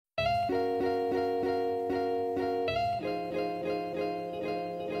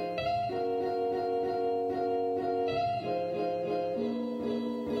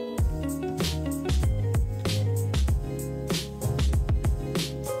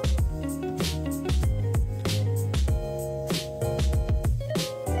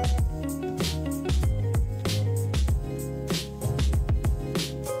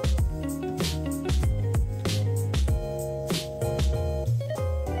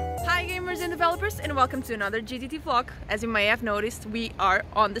gamers and developers, and welcome to another GDT vlog. As you may have noticed, we are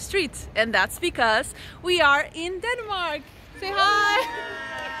on the street, and that's because we are in Denmark. Say hi!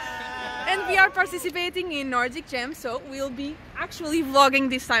 And we are participating in Nordic Jam, so we'll be actually vlogging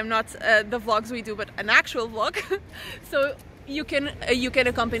this time, not the vlogs we do, but an actual vlog. So you can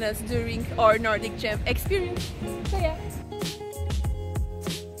accompany us during our Nordic Jam experience. So yeah.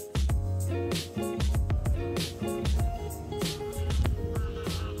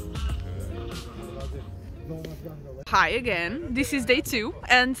 Hi again, this is day 2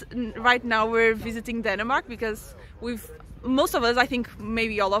 and right now we're visiting Denmark because most of us, I think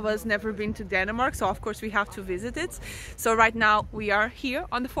maybe all of us, never been to Denmark, so of course we have to visit it. So right now we are here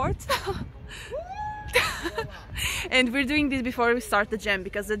on the fort. And we're doing this before we start the jam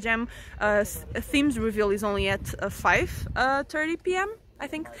because the jam themes reveal is only at 5:30 p.m. I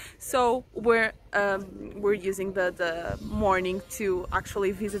think. So we're using the morning to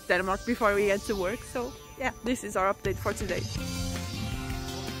actually visit Denmark before we head to work. So yeah, this is our update for today.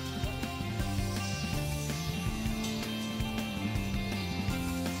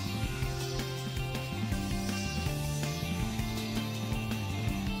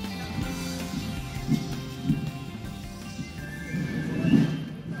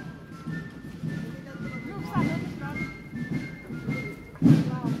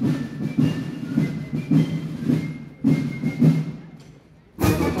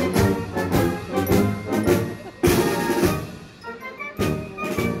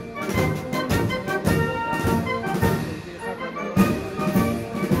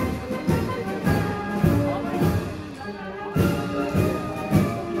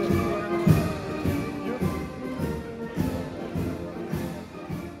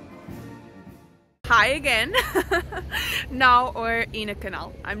 Hi again. Now we're in a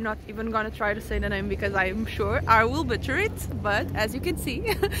canal. I'm not even gonna try to say the name because I'm sure I will butcher it, but as you can see,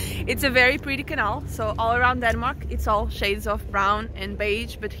 it's a very pretty canal. So all around Denmark it's all shades of brown and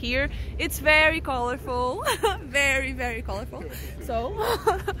beige, but here it's very colorful. Very, very colorful. So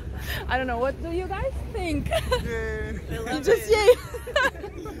I don't know, what do you guys think? Yeah. Just yay.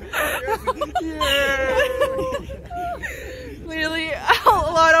 Yeah. Clearly a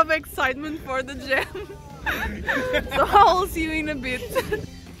lot of excitement for the jam. So I'll see you in a bit.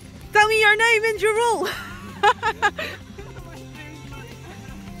 Tell me your name and your role.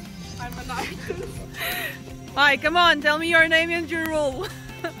 I'm an artist. Hi, come on, tell me your name and your role.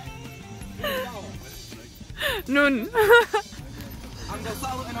 Nun. I'm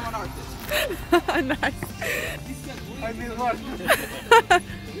Gonzalo and I'm an artist. Nice. I'm Eduardo. I'm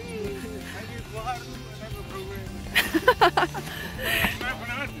Eduardo and I'm a programmer. I'm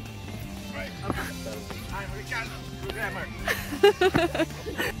an artist. Right. I'm Ricardo, programmer.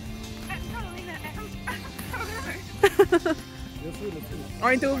 I'm Carolina and I'm a programmer.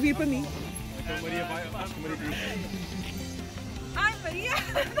 Or então ouvir para mim. Então Maria vai, acho que Maria diz. Ai, Maria,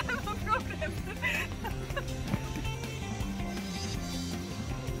 I'm a programmer.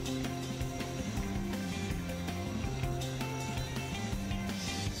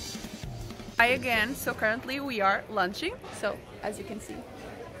 Hi again. So currently we are lunching. So as you can see,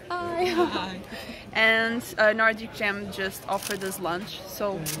 hi. And Nordic Jam just offered us lunch.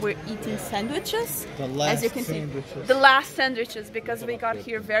 So we're eating sandwiches. As you can see, the last sandwiches because we got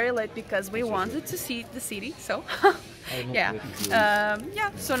here very late because we wanted to see the city. So yeah,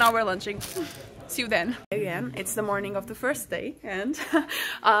 yeah. So now we're lunching. See you then. Again, it's the morning of the first day and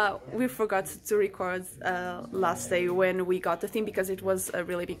we forgot to record last day when we got the theme because it was a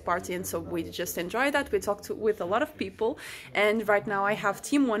really big party and so we just enjoyed that. We talked with a lot of people and right now I have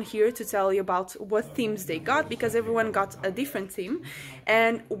Team 1 here to tell you about what themes they got because everyone got a different theme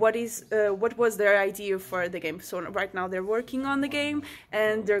and what was their idea for the game. So right now they're working on the game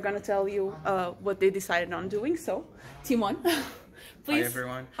and they're gonna tell you what they decided on doing. So Team 1. Please. Hi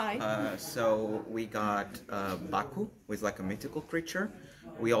everyone. Hi. So we got Baku, who is like a mythical creature.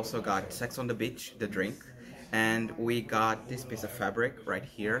 We also got Sex on the Beach, the drink. And we got this piece of fabric right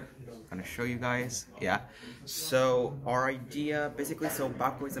here. I'm gonna show you guys. Yeah. So our idea, basically, so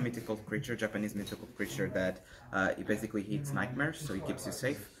Baku is a mythical creature, Japanese mythical creature that it basically hits nightmares, so it keeps you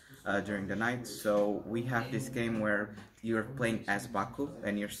safe during the night. So we have this game where you're playing as Baku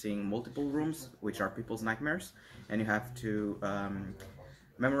and you're seeing multiple rooms, which are people's nightmares. And you have to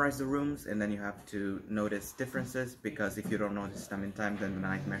memorize the rooms and then you have to notice differences because if you don't notice them in time then the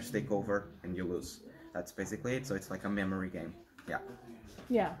nightmares take over and you lose. That's basically it, so it's like a memory game. Yeah.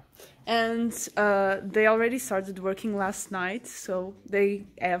 Yeah, and they already started working last night, so they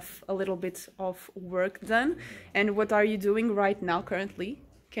have a little bit of work done. And what are you doing right now currently?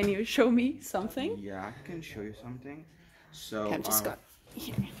 Can you show me something? Yeah, I can show you something. So I've just got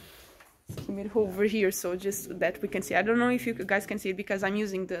here. zoom it over here so just that we can see. I don't know if you guys can see it because I'm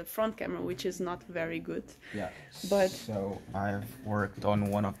using the front camera, which is not very good. Yeah. But so I've worked on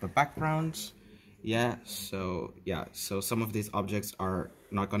one of the backgrounds. Yeah, so some of these objects are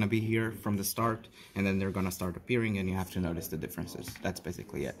not going to be here from the start, and then they're going to start appearing, and you have to notice the differences. That's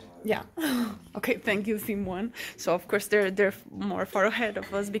basically it. Yeah. Okay, thank you, Team 1. So of course they're more far ahead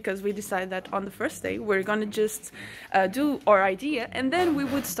of us because we decided that on the first day we're gonna just do our idea, and then we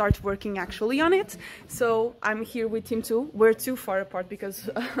would start working actually on it. So I'm here with Team 2. We're too far apart because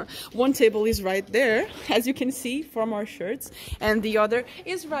one table is right there, as you can see from our shirts, and the other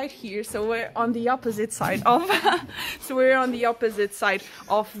is right here. So we're on the opposite side of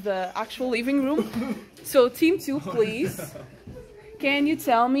of the actual living room. So Team 2, please. Can you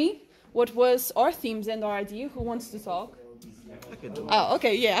tell me what was our themes and our idea? Who wants to talk? Oh,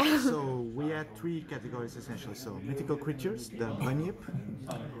 okay, yeah. So we had 3 categories essentially. So mythical creatures, the bunyip,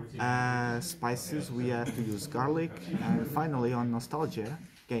 spices, we have to use garlic, and finally on nostalgia,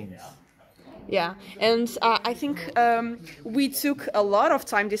 games. Yeah, and I think we took a lot of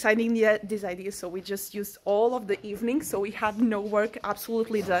time deciding this idea, so we just used all of the evening, so we had no work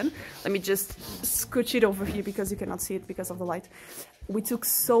absolutely done. Let me just scooch it over here because you cannot see it because of the light. We took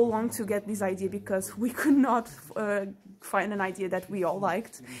so long to get this idea because we could not find an idea that we all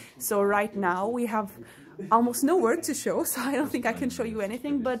liked. So right now we have almost no work to show, so I don't think I can show you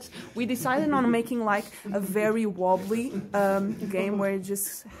anything, but we decided on making like a very wobbly game where you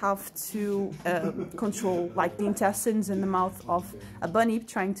just have to control like the intestines in the mouth of a bunny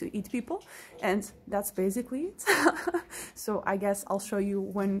trying to eat people, and that's basically it. So I guess I'll show you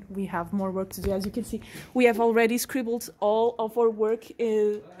when we have more work to do. As you can see, we have already scribbled all of our work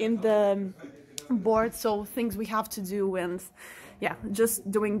in the board, so things we have to do, and yeah, just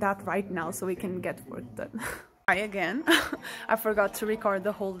doing that right now so we can get work done. Hi again. I forgot to record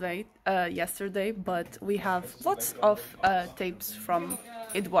the whole day yesterday, but we have lots of tapes from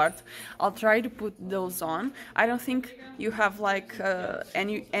Eduard. I'll try to put those on. I don't think you have like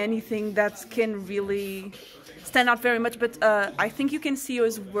anything that can really stand out very much, but I think you can see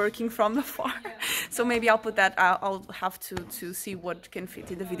us working from afar. So maybe I'll put that. I'll have to see what can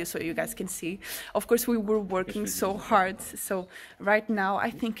fit in the video so you guys can see. Of course, we were working so hard. So right now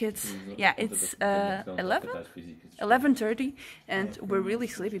I think it's 11:30, and we're really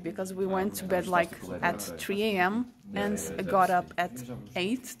sleepy because we went to bed like at 3 a.m. and got up at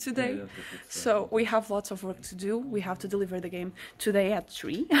 8 today. So we have lots of work to do. We have to deliver the game today at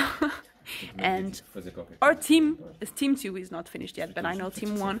 3. And our team 2 is not finished yet, but I know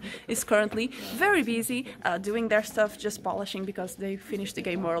Team 1 is currently very busy doing their stuff, just polishing because they finished the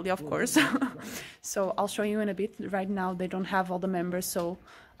game early, of course. So I'll show you in a bit. Right now they don't have all the members, so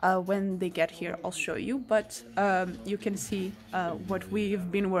when they get here I'll show you, but you can see what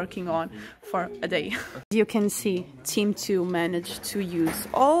we've been working on for a day. You can see Team 2 managed to use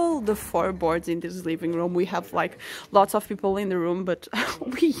all the 4 boards in this living room. We have like lots of people in the room, but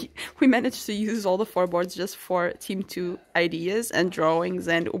we managed to use all the 4 boards just for Team 2 ideas and drawings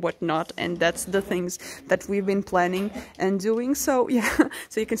and whatnot, and that's the things that we've been planning and doing. So yeah,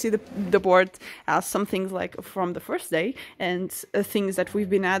 so you can see the board has some things like from the first day, and things that we've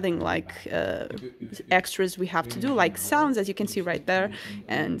been adding, like extras we have to do, like sounds, as you can see right there,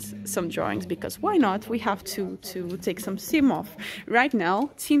 and some drawings, because why not? We have to take some sim off. Right now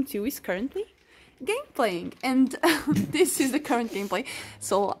Team 2 is currently game playing, and this is the current gameplay.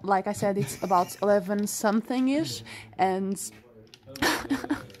 So like I said, it's about 11 something ish, and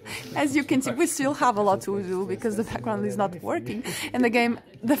as you can see, we still have a lot to do because the background is not working, and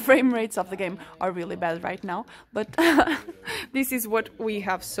the frame rates of the game are really bad right now, but this is what we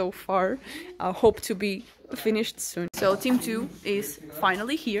have so far. I hope to be finished soon. So Team 2 is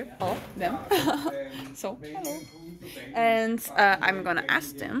finally here, all of them. So hello. And I'm gonna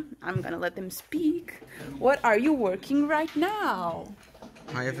ask them, I'm gonna let them speak. What are you working right now?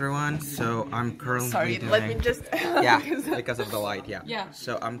 Hi everyone, so I'm currently Sorry, let me just... yeah, because of the light, yeah. Yeah.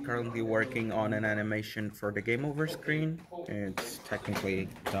 So I'm currently working on an animation for the game over screen. It's technically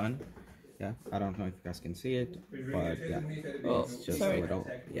done. Yeah, I don't know if you guys can see it, but yeah, it's just a little,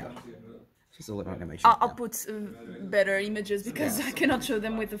 just a little animation. I'll put better images because I cannot show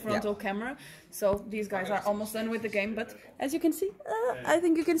them with the frontal camera. So these guys are almost done with the game, but as you can see, I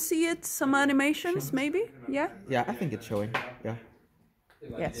think you can see it, some animations maybe, yeah? Yeah, I think it's showing, yeah.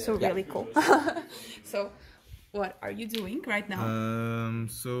 Yeah, so really cool. So what are you doing right now?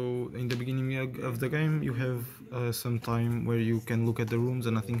 So in the beginning of the game you have some time where you can look at the rooms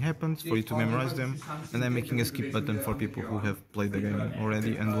and nothing happens for you to memorize them, and I'm making a skip button for people who have played the game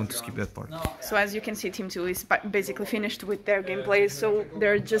already and want to skip that part. So as you can see, Team 2 is basically finished with their gameplay, so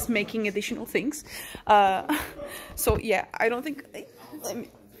they're just making additional things. So yeah, I don't think...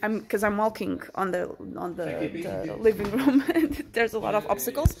 because I'm walking on the living room and there's a lot of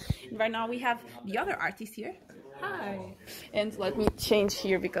obstacles. And right now we have the other artist here. Hi. And let me change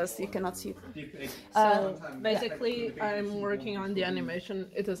here because you cannot see it. So basically I'm working on the animation.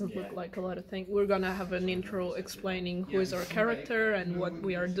 It doesn't look like a lot of things. We're gonna have an intro explaining who is our character and what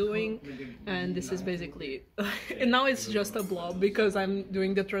we are doing, and this is basically and now it's just a blob because I'm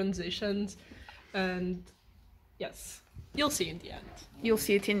doing the transitions, and yes, you'll see in the end. You'll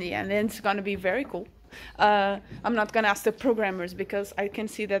see it in the end, and it's gonna be very cool. I'm not gonna ask the programmers because I can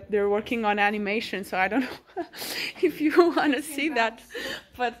see that they're working on animation, so I don't know if you want to see that,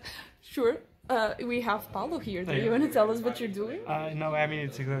 but sure. We have Paulo here. Do you want to tell us what you're doing? No, I mean,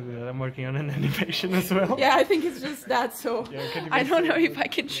 it's exactly that. I'm working on an animation as well. Yeah, I think it's just that, so yeah, I don't know if I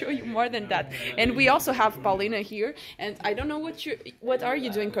can show you more than that. And we also have Paulina here, and I don't know what are you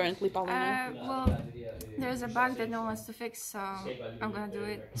doing currently, Paulina? Well, there's a bug that no one wants to fix, so I'm gonna do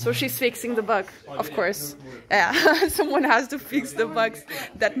it. So she's fixing the bug, of course. Yeah, someone has to fix the bugs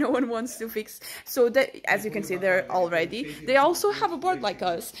that no one wants to fix. So as you can see, they're all ready. They also have a board like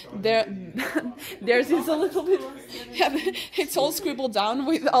us. Theirs is a little bit, yeah, it's all scribbled down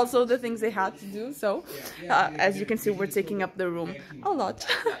with also the things they had to do. So as you can see, we're taking up the room a lot.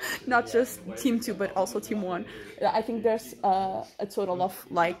 Not just Team 2, but also Team 1. I think there's a total of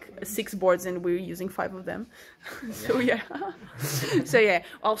like 6 boards and we're using 5 of them. So yeah. So yeah,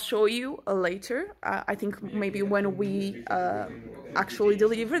 I'll show you later. I think maybe when we actually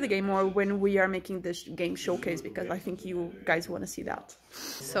deliver the game, or when we are making this game showcase, because I think you guys want to see that.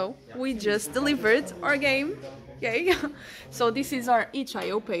 So we just delivered our game. Yay! So this is our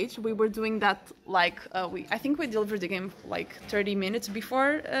itch.io page. We were doing that like I think we delivered the game like 30 minutes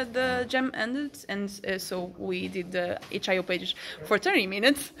before the jam ended, and so we did the itch.io page for 30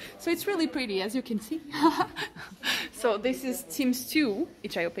 minutes. So it's really pretty, as you can see. So this is Team 2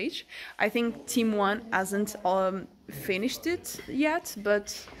 itch.io page. I think Team 1 hasn't finished it yet,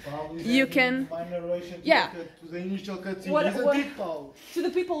 but you can, yeah. To the initial cutscene, to the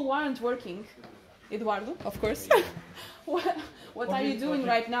people who aren't working, Eduardo, of course. What are you doing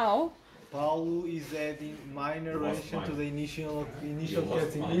right now? Paulo is adding my narration to the initial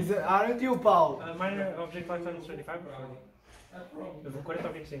cutscene. Aren't you, Paulo? Minor object 525.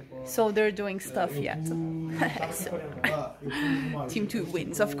 So they're doing stuff yet. So, Team 2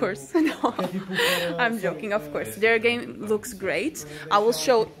 wins, of course. No, I'm joking, of course. Their game looks great. I will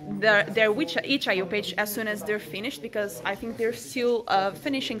show their itch.io page as soon as they're finished, because I think they're still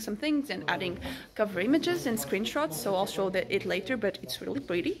finishing some things and adding cover images and screenshots. So I'll show it later, but it's really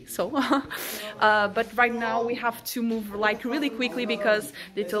pretty. So, but right now we have to move like really quickly because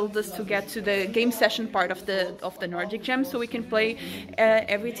they told us to get to the game session part of the Nordic Jam, so we can play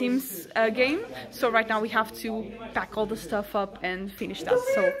every team's game. So right now we have to pack all the stuff up and finish that.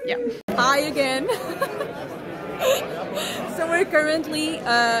 So yeah. Hi again. So we're currently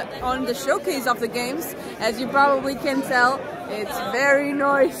on the showcase of the games. As you probably can tell, it's very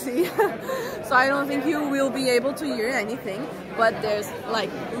noisy. So I don't think you will be able to hear anything, but there's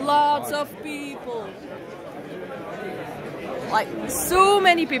like lots of people. Like so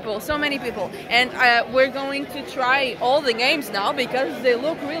many people, and we're going to try all the games now because they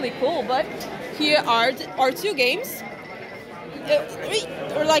look really cool. But here are our 2 games,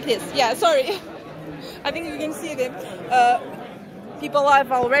 or like this. Yeah, sorry. I think you can see them. People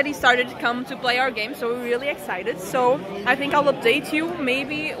have already started to come to play our game, so we're really excited. So I think I'll update you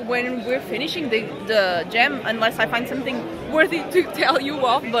maybe when we're finishing the jam, unless I find something worthy to tell you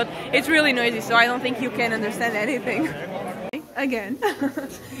of. But it's really noisy, so I don't think you can understand anything. Again.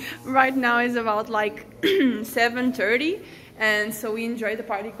 Right now is about like 7:30, and so we enjoyed the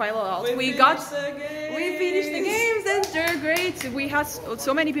party quite a lot. We finished the games and they're great. We had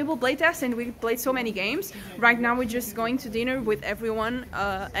so many people play test and we played so many games. Right now we're just going to dinner with everyone,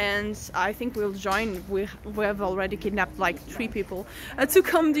 and I think we'll join. We have already kidnapped like 3 people to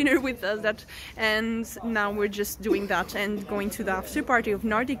come dinner with us, and now we're just doing that and going to the after party of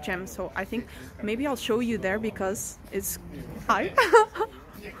Nordic Jam. So I think maybe I'll show you there because it's hi.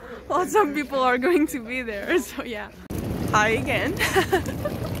 Lots of people are going to be there, so yeah. Hi again.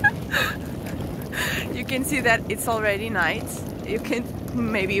 You can see that it's already night.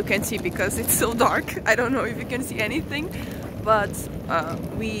 Maybe you can see because it's so dark. I don't know if you can see anything, but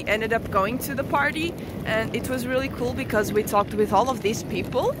we ended up going to the party, and it was really cool because we talked with all of these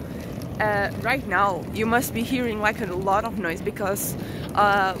people. Right now you must be hearing like a lot of noise because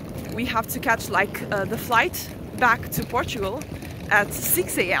we have to catch like the flight back to Portugal at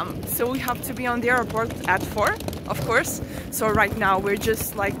 6 a.m. so we have to be on the airport at 4, of course. So right now we're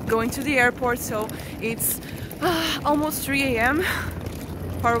just like going to the airport, so it's almost 3 a.m.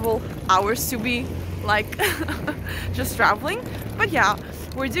 horrible hours to be like just traveling, but yeah,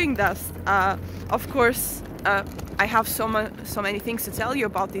 we're doing that. Of course, I have so many things to tell you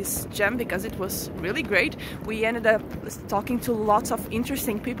about this jam because it was really great. We ended up talking to lots of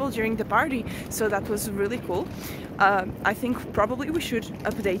interesting people during the party, so that was really cool. I think probably we should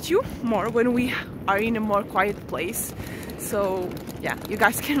update you more when we are in a more quiet place, so yeah, you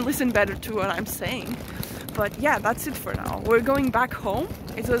guys can listen better to what I'm saying. But yeah, that's it for now. We're going back home.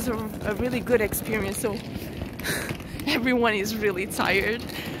 It was a really good experience, so everyone is really tired.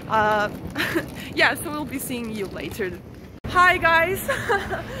 Yeah, so we'll be seeing you later. Hi guys!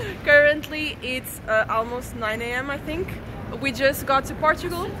 Currently it's almost 9 a.m. I think. We just got to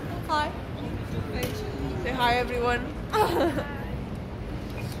Portugal. Hi! Say hi everyone!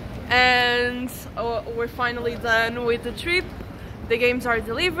 And we're finally done with the trip. The games are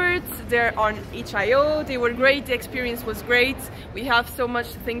delivered, they're on itch.io, they were great, the experience was great. We have so much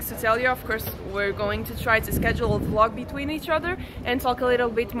things to tell you. Of course, we're going to try to schedule a vlog between each other and talk a little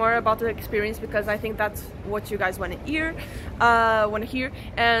bit more about the experience because I think that's what you guys want to hear.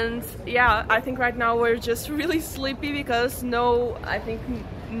 And yeah, I think right now we're just really sleepy because I think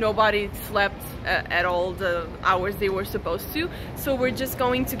nobody slept at all the hours they were supposed to. So we're just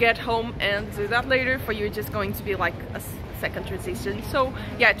going to get home and do that later. For you, just going to be like a second transition. So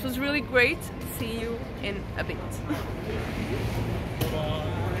yeah, it was really great. See you in a bit.